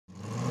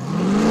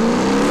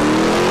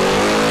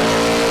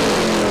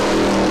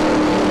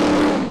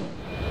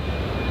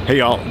Hey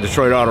y'all,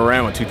 Detroit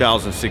Autorama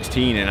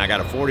 2016, and I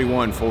got a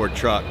 41 Ford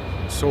truck,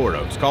 sort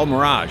of. It's called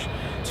Mirage.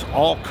 It's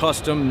all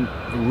custom.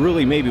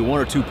 Really, maybe one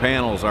or two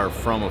panels are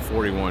from a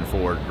 41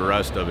 Ford. The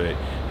rest of it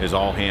is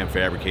all hand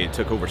fabricated. It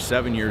took over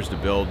 7 years to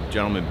build.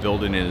 Gentleman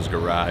built it in his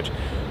garage.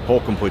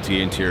 Holcomb puts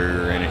the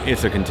interior in it.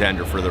 It's a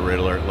contender for the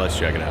Riddler. Let's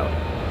check it out.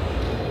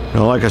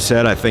 Now, like I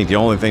said, I think the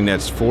only thing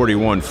that's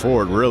 41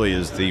 Ford really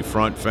is the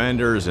front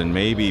fenders and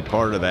maybe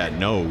part of that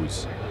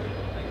nose.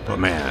 But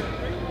man,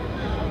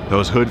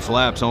 those hood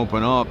flaps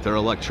open up, they're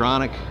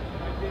electronic.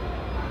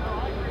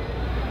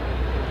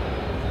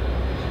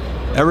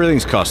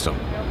 Everything's custom.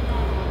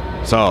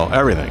 So,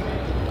 everything.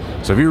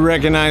 So if you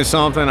recognize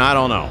something, I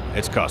don't know,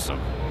 it's custom.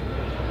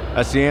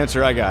 That's the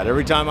answer I got.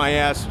 Every time I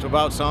ask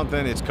about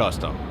something, it's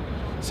custom.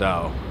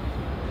 So,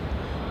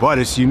 but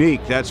it's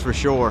unique, that's for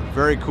sure.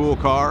 Very cool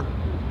car.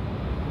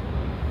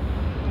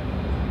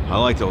 I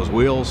like those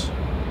wheels.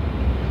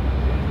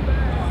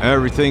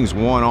 Everything's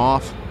one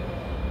off.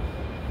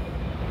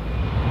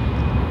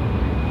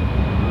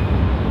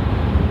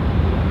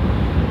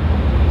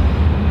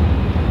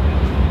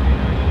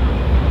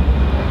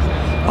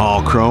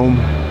 All chrome.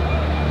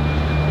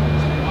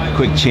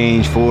 Quick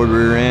change forward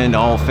rear end,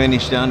 all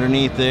finished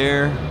underneath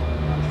there.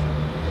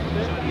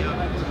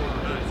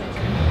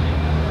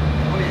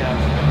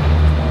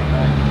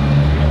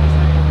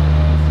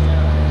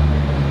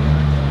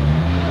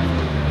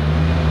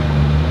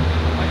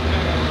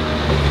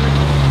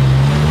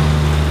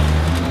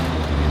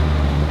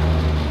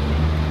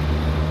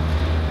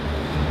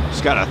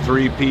 It's got a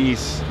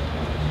three-piece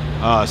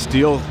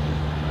steel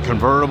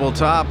convertible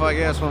top, I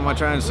guess. What am I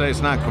trying to say?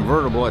 It's not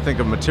convertible. I think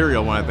of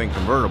material when I think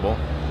convertible.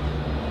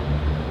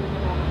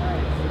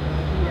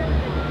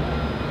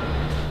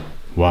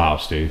 Wow,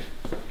 Steve.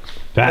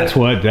 That's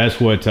what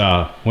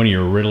one of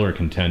your Riddler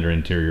contender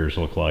interiors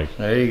look like.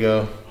 There you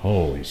go.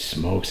 Holy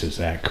smokes, is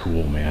that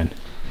cool, man.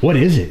 What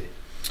is it?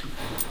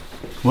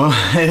 Well,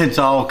 it's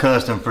all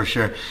custom for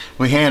sure.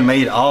 We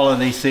handmade all of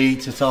these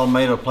seats. It's all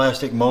made of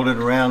plastic, molded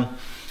around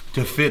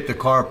to fit the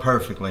car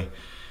perfectly.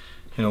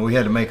 You know, we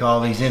had to make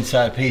all these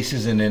inside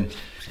pieces, and then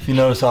if you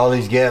notice, all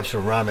these gaps are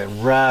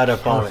right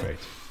up on it.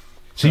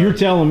 So you're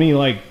telling me,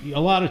 like, a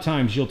lot of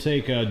times you'll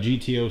take a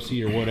GTO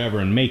seat or whatever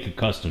and make a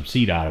custom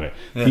seat out of it.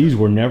 Yeah. These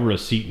were never a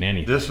seat in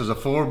anything. This was a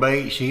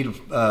 4x8 sheet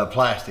of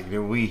plastic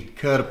that we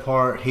cut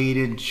apart,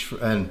 heated,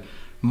 and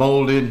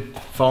molded,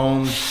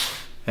 foamed,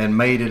 and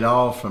made it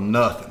all from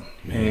nothing.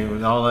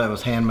 And all that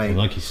was handmade.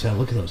 Like you said,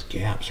 look at those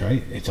gaps,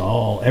 right? It's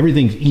all,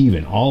 everything's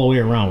even all the way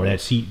around where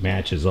that seat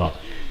matches up.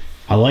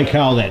 I like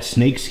how that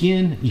snake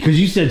skin, because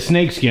you said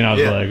snake skin, I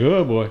was like,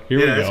 oh boy, here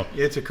we go.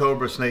 It's a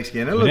Cobra snake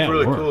skin. It looks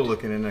really cool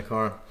looking in the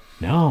car.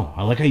 No,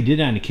 I like how you did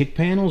it on the kick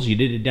panels. You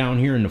did it down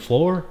here in the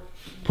floor.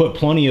 Put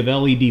plenty of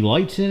LED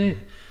lights in it.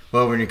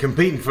 Well, when you're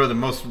competing for the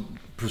most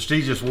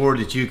prestigious award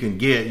that you can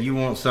get, you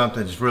want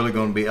something that's really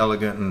going to be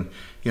elegant and,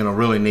 you know,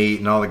 really neat,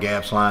 and all the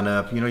gaps line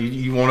up. You know,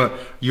 you want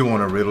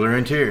a Riddler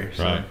interior.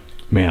 So. Right.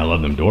 Man, I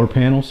love them door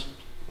panels.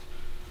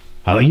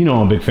 You know,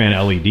 I'm a big fan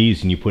of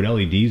LEDs, and you put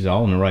LEDs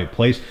all in the right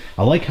place.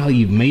 I like how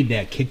you've made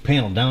that kick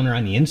panel down there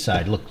on the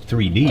inside look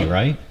 3D,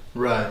 right?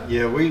 Right.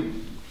 Yeah, we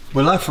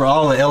like for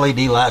all the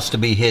LED lights to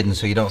be hidden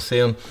so you don't see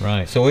them.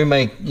 Right. So we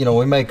make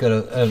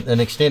an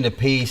extended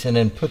piece and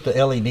then put the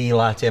LED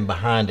lights in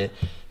behind it,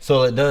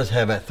 so it does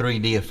have that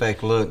 3D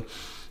effect look,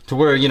 to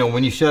where, you know,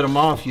 when you shut them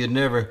off, you'd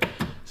never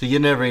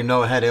even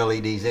know it had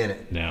LEDs in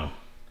it. No.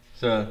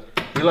 So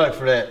we like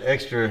for that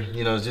extra,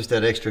 you know, just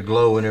that extra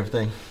glow and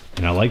everything.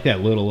 And I like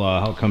that little,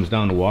 how it comes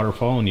down the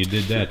waterfall, and you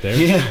did that there.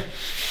 Yeah.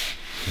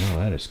 Oh,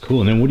 that is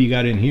cool. And then what do you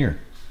got in here?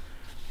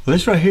 Well,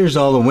 this right here is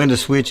all the window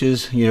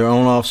switches, your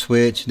on-off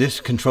switch. This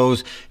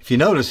controls, if you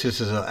notice,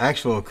 this is an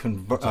actual...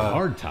 It's a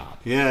hard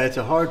top. Yeah, it's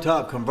a hard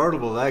top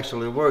convertible that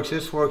actually works.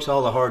 This works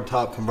all the hard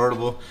top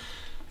convertible,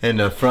 and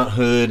the front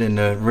hood and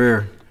the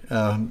rear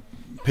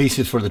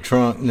pieces for the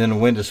trunk, and then the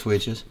window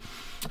switches.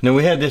 And then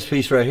we had this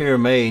piece right here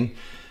made,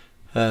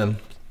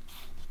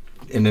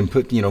 and then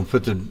put the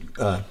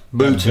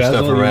boots and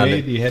stuff around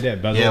it. You had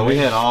that bezel. Yeah, we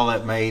had all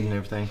that made and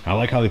everything. I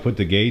like how they put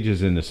the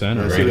gauges in the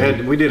center. Yeah,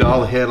 so we did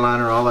all the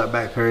headliner, all that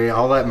back period,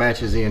 all that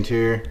matches the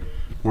interior.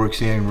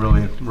 Works in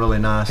really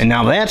nice. And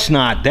now that's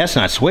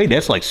not suede,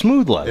 that's like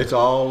smooth leather. It's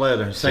all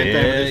leather. Same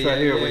thing with this right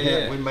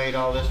here. We made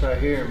all this right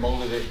here and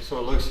molded it so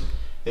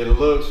it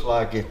looks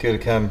like it could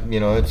have come,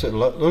 you know, it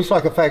looks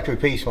like a factory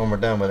piece when we're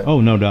done with it.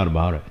 Oh, no doubt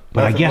about it.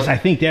 But I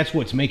think that's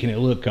what's making it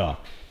look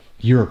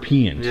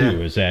European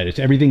too, is that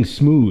everything's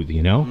smooth,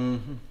 you know?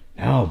 Mm-hmm.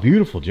 Oh,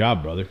 beautiful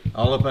job, brother.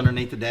 All up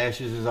underneath the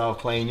dashes is all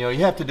clean. You know,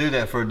 you have to do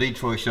that for a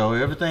Detroit show.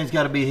 Everything's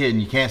got to be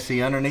hidden. You can't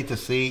see underneath the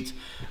seats,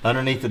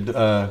 underneath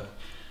the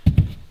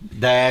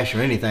dash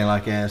or anything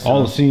like that. So.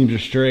 All the seams are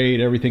straight,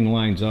 everything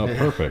lines up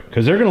perfect.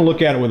 Because they're going to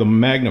look at it with a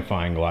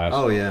magnifying glass.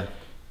 Oh, yeah.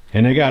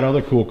 And they got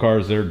other cool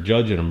cars they're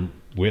judging them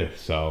with,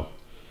 so.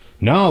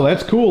 No,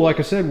 that's cool. Like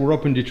I said, we're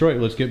up in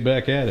Detroit. Let's get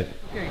back at it.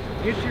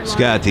 It's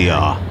got the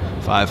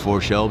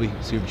 5.4 Shelby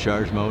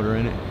supercharged motor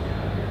in it.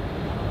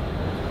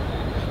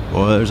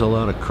 Well, there's a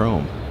lot of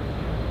chrome.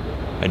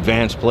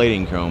 Advanced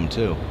plating chrome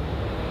too.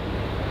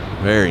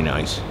 Very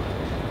nice.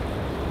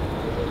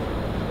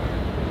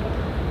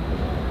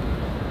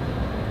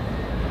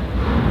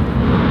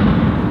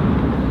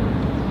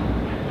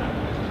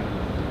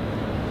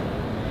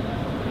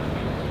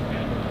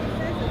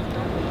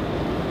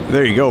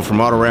 There you go, from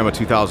Autorama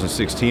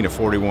 2016, a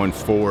 41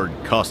 Ford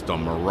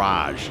Custom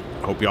Mirage.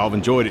 I hope you all have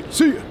enjoyed it.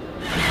 See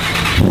ya.